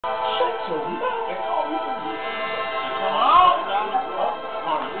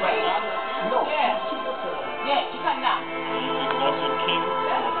Yeah, she cutting out.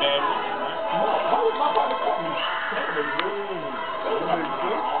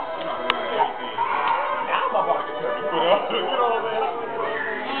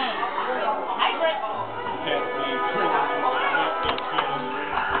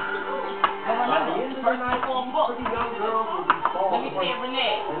 Let me see it,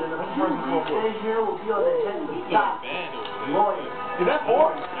 Renee. Is that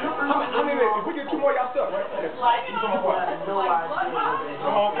four? I mean, if we get two more, y'all stuck, right? Come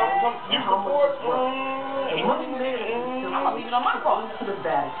on, come. You the fourth. I'm gonna leave it on my phone.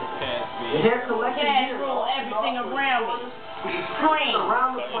 Cash rule everything around me. Scream.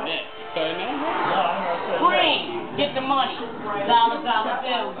 Scream. Get the money. Dollar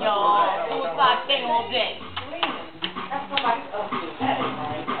bill, y'all. Suicide thing all day.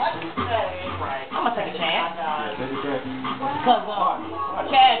 I'm gonna take a chance. Cause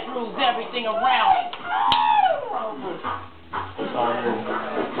cash rules everything around me.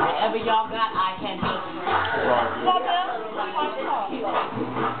 Whatever y'all got, I can do.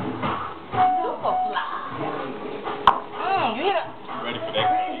 Super fly. You hear that? Ready for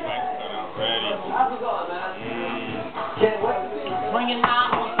that? Ready. Bring it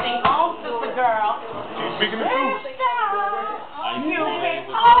home and sing home, sister girl. Speaking the truth. You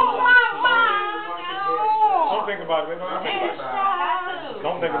been on my mind. Don't think about it.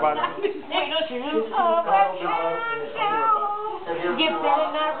 Don't think about it. You better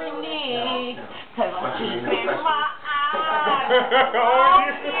not renege, cause I'm keeping my eyes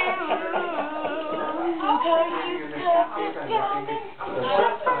on you.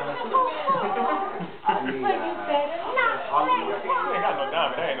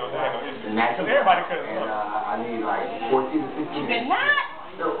 Everybody could have. I need like 14 to 15 minutes. You better not.